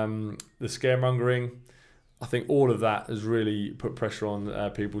 the scaremongering. I think all of that has really put pressure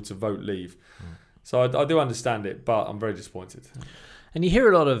on people to vote Leave. So I do understand it, but I'm very disappointed. And you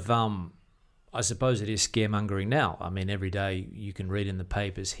hear a lot of, I suppose it is scaremongering now. I mean, every day you can read in the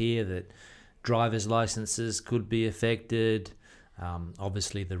papers here that driver's licenses could be affected.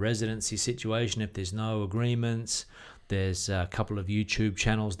 Obviously, the residency situation, if there's no agreements. There's a couple of YouTube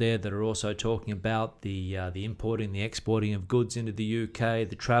channels there that are also talking about the importing, the exporting of goods into the UK,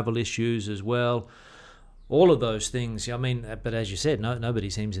 the travel issues as well. All of those things. I mean, but as you said, nobody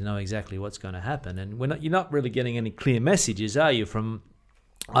seems to know exactly what's going to happen, and you're not really getting any clear messages, are you, from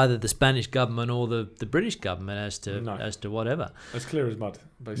either the Spanish government or the British government as to whatever. As clear as mud,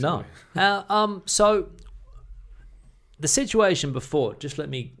 basically. No. So the situation before, just let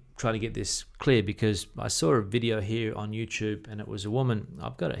me try to get this clear, because I saw a video here on YouTube, and it was a woman.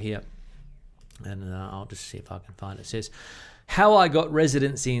 I've got it here, and I'll just see if I can find it. It says, "How I got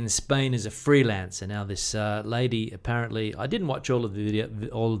residency in Spain as a freelancer." Now, this lady, apparently, I didn't watch all of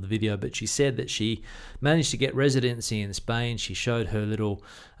the video, but she said that she managed to get residency in Spain. She showed her little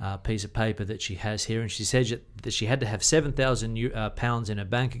piece of paper that she has here, and she said that she had to have £7,000 in her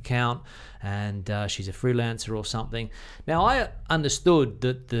bank account, and she's a freelancer or something. Now, I understood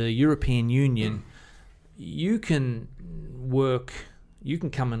that the European Union, you can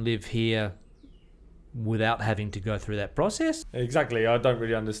come and live here without having to go through that process? Exactly. I don't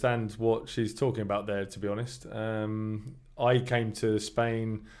really understand what she's talking about there, to be honest. I came to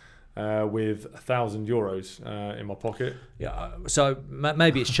Spain with €1,000 in my pocket. Yeah. So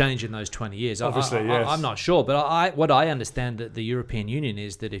maybe it's changed in those 20 years. Obviously, yes. I'm not sure, but what I understand that the European Union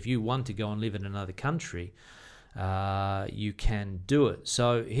is that if you want to go and live in another country, you can do it.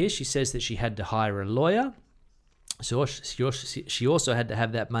 So here she says that she had to hire a lawyer. So she also had to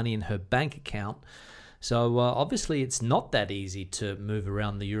have that money in her bank account. So obviously it's not that easy to move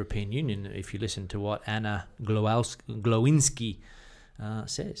around the European Union, if you listen to what Anna Glowinski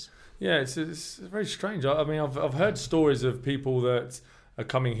says. Yeah, it's very strange. I mean, I've heard stories of people that are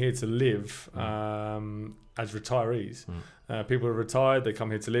coming here to live as retirees. People are retired, they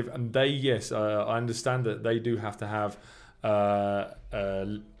come here to live, and I understand that they do have to have at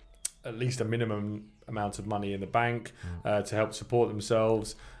least a minimum amount of money in the bank to help support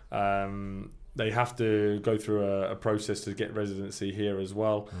themselves. They have to go through a process to get residency here as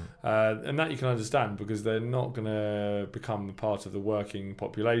well. And that you can understand, because they're not going to become part of the working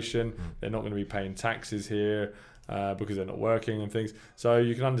population. They're not going to be paying taxes here because they're not working and things. So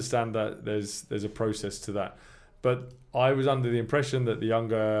you can understand that there's a process to that. But I was under the impression that the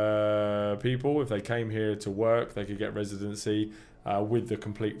younger people, if they came here to work, they could get residency with the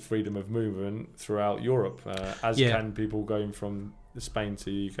complete freedom of movement throughout Europe, can people going from Spain to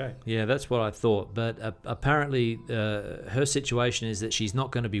the UK. Yeah, that's what I thought. But apparently her situation is that she's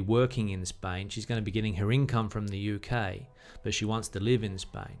not going to be working in Spain. She's going to be getting her income from the UK, but she wants to live in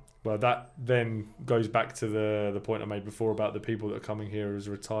Spain. Well, that then goes back to the point I made before about the people that are coming here as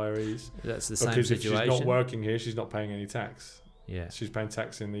retirees. That's the same situation. Because if she's not working here, she's not paying any tax. Yeah. She's paying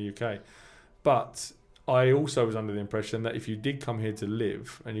tax in the UK. But I also was under the impression that if you did come here to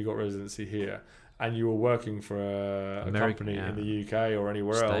live and you got residency here, and you were working for a company in the UK or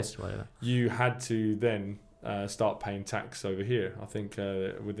anywhere else, whatever, you had to then start paying tax over here. I think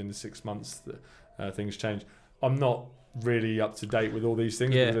within the 6 months things change. I'm not really up to date with all these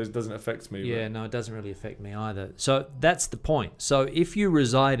things because it doesn't affect me. Yeah, no, it doesn't really affect me either. So that's the point. So if you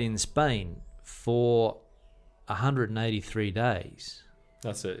reside in Spain for 183 days,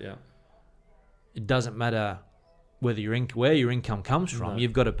 That's it. Yeah. It doesn't matter where your income comes from. No.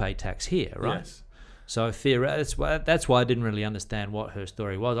 You've got to pay tax here, right? Yes. So that's why I didn't really understand what her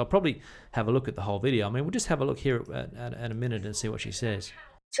story was. I'll probably have a look at the whole video. I mean, we'll just have a look here at a minute and see what she says.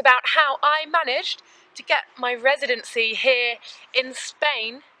 It's about how I managed to get my residency here in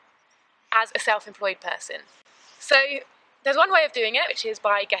Spain as a self-employed person. So there's one way of doing it, which is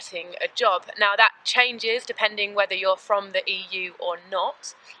by getting a job. Now that changes depending whether you're from the EU or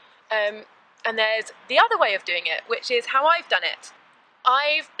not. And there's the other way of doing it, which is how I've done it.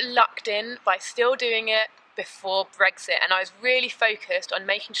 I've lucked in by still doing it before Brexit, and I was really focused on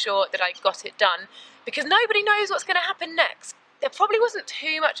making sure that I got it done because nobody knows what's going to happen next. There probably wasn't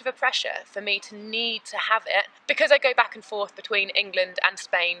too much of a pressure for me to need to have it because I go back and forth between England and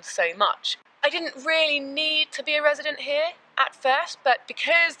Spain so much. I didn't really need to be a resident here at first, but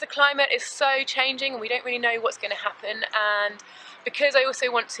because the climate is so changing and we don't really know what's going to happen, and because I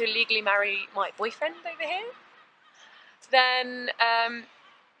also want to legally marry my boyfriend over here, then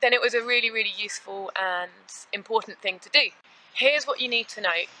it was a really, really useful and important thing to do. Here's what you need to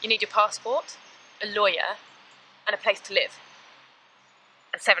know. You need your passport, a lawyer, and a place to live,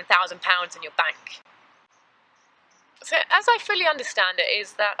 and £7,000 in your bank. So as I fully understand it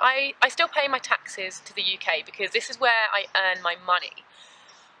is that I still pay my taxes to the UK because this is where I earn my money.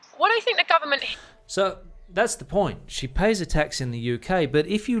 What I think the government... So that's the point. She pays a tax in the UK, but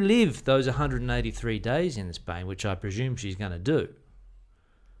if you live those 183 days in Spain, which I presume she's going to do,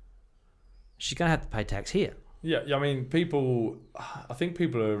 she's going to have to pay tax here. Yeah, I mean, I think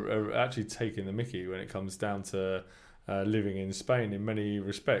people are actually taking the mickey when it comes down to living in Spain in many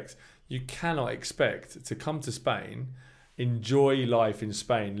respects. You cannot expect to come to Spain, enjoy life in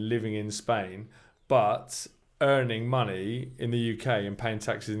Spain, living in Spain, but earning money in the UK and paying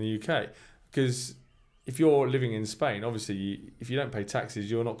taxes in the UK. Because if you're living in Spain, obviously, if you don't pay taxes,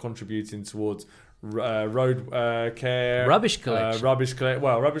 you're not contributing towards road care, rubbish collection. Rubbish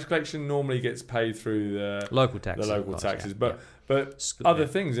collection normally gets paid through the local taxes. But other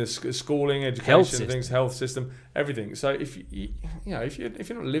things, schooling, education, health system, everything. So if you're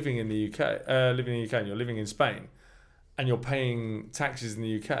not living in the UK, and you're living in Spain, and you're paying taxes in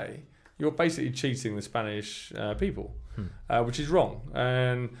the UK, you're basically cheating the Spanish people, which is wrong.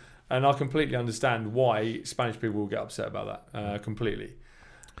 And I completely understand why Spanish people will get upset about that completely.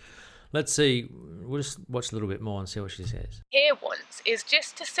 Let's see. We'll just watch a little bit more and see what she says. Here wants is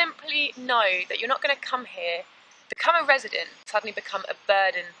just to simply know that you're not going to come here, become a resident, suddenly become a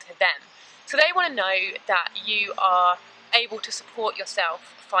burden to them. So they want to know that you are able to support yourself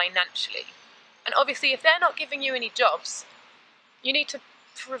financially. And obviously, if they're not giving you any jobs, you need to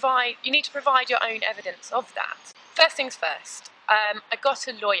provide your own evidence of that. First things first. I got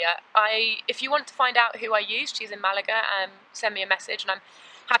a lawyer. If you want to find out who I used, she's in Malaga. Send me a message, and I'm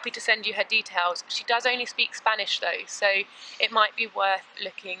happy to send you her details. She does only speak Spanish though, so it might be worth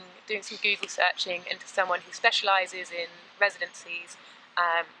doing some Google searching into someone who specialises in residencies,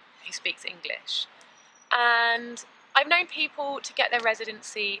 who speaks English. And I've known people to get their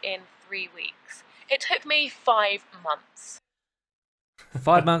residency in 3 weeks. It took me 5 months.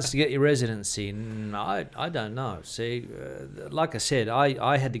 5 months to get your residency? I don't know. See, like I said,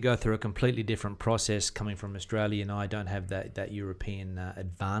 I had to go through a completely different process coming from Australia, and I don't have that European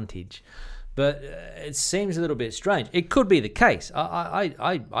advantage. But it seems a little bit strange. It could be the case. I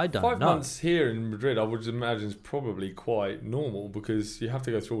don't know. 5 months here in Madrid, I would imagine, is probably quite normal because you have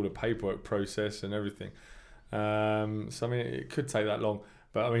to go through all the paperwork process and everything. So I mean, it could take that long.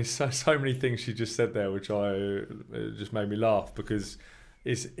 But I mean, so many things she just said there, which it just made me laugh because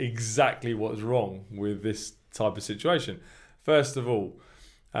it's exactly what's wrong with this type of situation. First of all,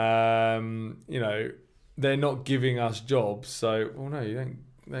 they're not giving us jobs, so no, they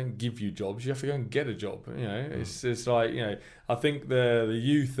don't give you jobs. You have to go and get a job. It's like I think the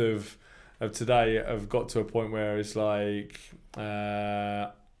youth of today have got to a point where it's like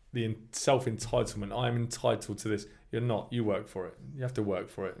the self-entitlement. I'm entitled to this. You're not. You work for it. You have to work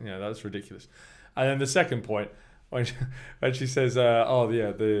for it. That's ridiculous. And then the second point, when she says,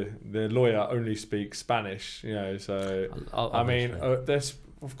 the lawyer only speaks Spanish, so I mean, there's,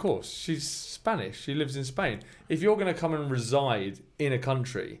 of course, she's Spanish. She lives in Spain. If you're going to come and reside in a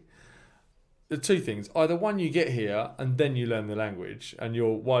country, the two things: either one, you get here and then you learn the language, and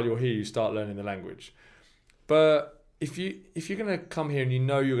while you're here, you start learning the language. But if you're going to come here and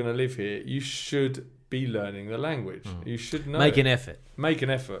you're going to live here, you should be learning the language. You should know. Make an effort.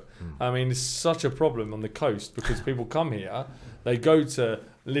 I mean, it's such a problem on the coast because people come here, they go to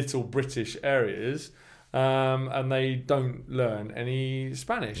little British areas, and they don't learn any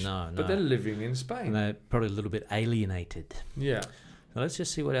Spanish. No. But they're living in Spain. And they're probably a little bit alienated. Yeah. So let's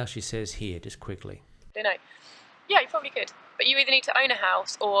just see what else she says here, just quickly. Don't know. Yeah, you probably could. But you either need to own a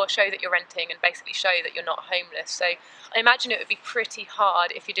house or show that you're renting and basically show that you're not homeless. So I imagine it would be pretty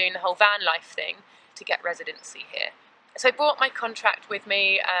hard if you're doing the whole van life thing to get residency here. So I brought my contract with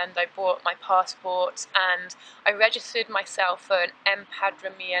me and I brought my passport and I registered myself for an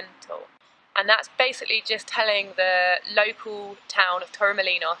empadronamiento. And that's basically just telling the local town of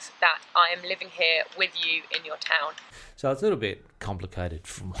Torremolinos that I am living here with you in your town. So it's a little bit complicated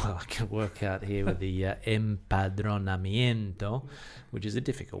from what I can work out here with the empadronamiento, which is a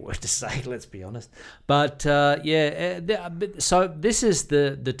difficult word to say, let's be honest. But so this is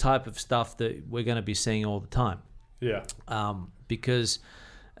the type of stuff that we're going to be seeing all the time. Yeah. Because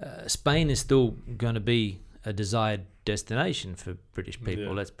Spain is still going to be a desired destination for British people,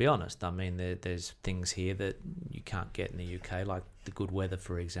 Yeah. let's be honest. I mean, there's things here that you can't get in the UK, like the good weather,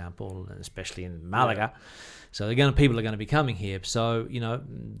 for example, especially in Malaga. Yeah. So people are going to be coming here. So,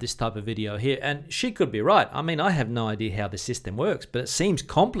 this type of video here, and she could be right. I mean, I have no idea how the system works, but it seems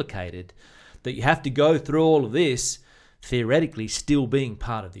complicated that you have to go through all of this, theoretically still being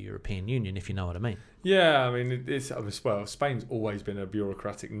part of the European Union, if you know what I mean. Yeah, I mean, Spain's always been a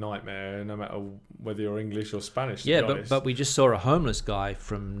bureaucratic nightmare, no matter whether you're English or Spanish. Yeah, but we just saw a homeless guy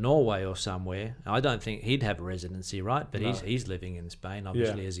from Norway or somewhere. I don't think he'd have a residency, right? But No. he's living in Spain,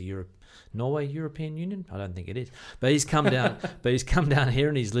 obviously, as a Norway European Union. I don't think it is, but he's come down. But he's come down here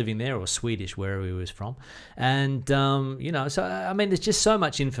and he's living there, or Swedish, wherever he was from. And so I mean, there's just so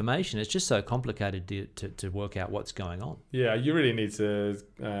much information. It's just so complicated to work out what's going on. Yeah, you really need to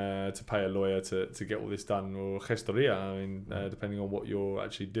pay a lawyer to get all this done, or gestoria. I mean, depending on what you're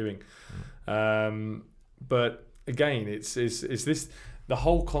actually doing. But again, it's this the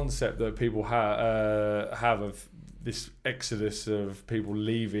whole concept that people have of this exodus of people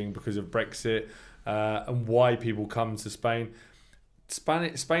leaving because of Brexit, and why people come to Spain.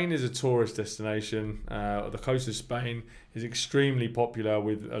 Spain is a tourist destination. The coast of Spain is extremely popular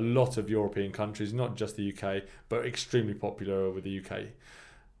with a lot of European countries, not just the UK, but extremely popular with the UK.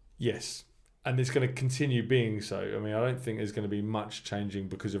 Yes, and it's going to continue being so. I mean, I don't think there's going to be much changing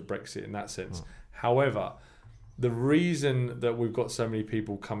because of Brexit in that sense. However, the reason that we've got so many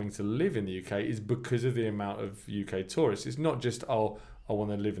people coming to live in the UK is because of the amount of UK tourists. It's not just, I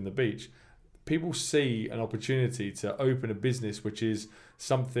want to live in the beach. People see an opportunity to open a business which is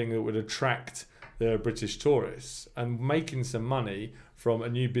something that would attract the British tourists, and making some money from a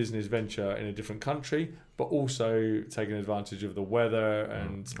new business venture in a different country, but also taking advantage of the weather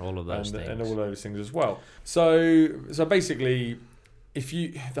and all of those things. And all those things as well. So basically,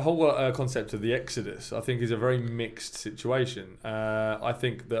 the whole concept of the exodus, I think, is a very mixed situation. I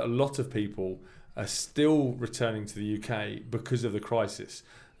think that a lot of people are still returning to the UK because of the crisis.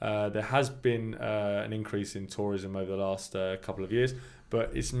 There has been an increase in tourism over the last couple of years,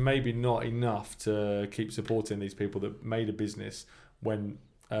 but it's maybe not enough to keep supporting these people that made a business when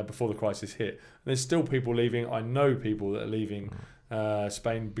before the crisis hit. There's still people leaving. I know people that are leaving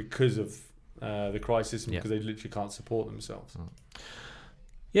Spain because of the crisis and because they literally can't support themselves.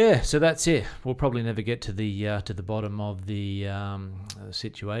 Yeah, so that's it. We'll probably never get to the bottom of the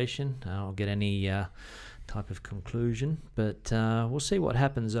situation. I'll get any type of conclusion, but we'll see what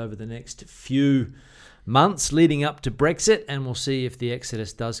happens over the next few months leading up to Brexit, and we'll see if the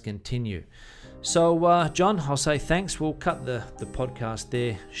exodus does continue. So, John, I'll say thanks. We'll cut the podcast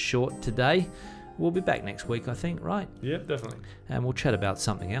there short today. We'll be back next week, I think, right? Yeah, definitely. And we'll chat about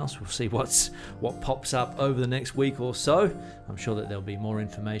something else. We'll see what pops up over the next week or so. I'm sure that there'll be more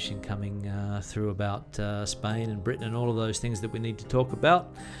information coming through about Spain and Britain and all of those things that we need to talk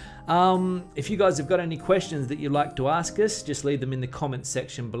about. If you guys have got any questions that you'd like to ask us, just leave them in the comments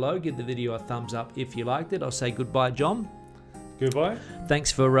section below. Give the video a thumbs up if you liked it. I'll say goodbye, John. Goodbye.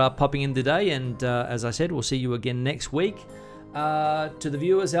 Thanks for popping in today, and as I said, we'll see you again next week. To the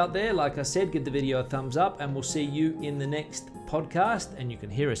viewers out there, like I said, give the video a thumbs up, and we'll see you in the next podcast. And you can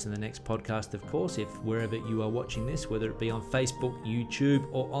hear us in the next podcast, of course, if wherever you are watching this, whether it be on Facebook, YouTube,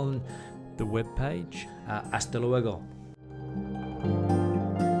 or on the webpage. Hasta luego.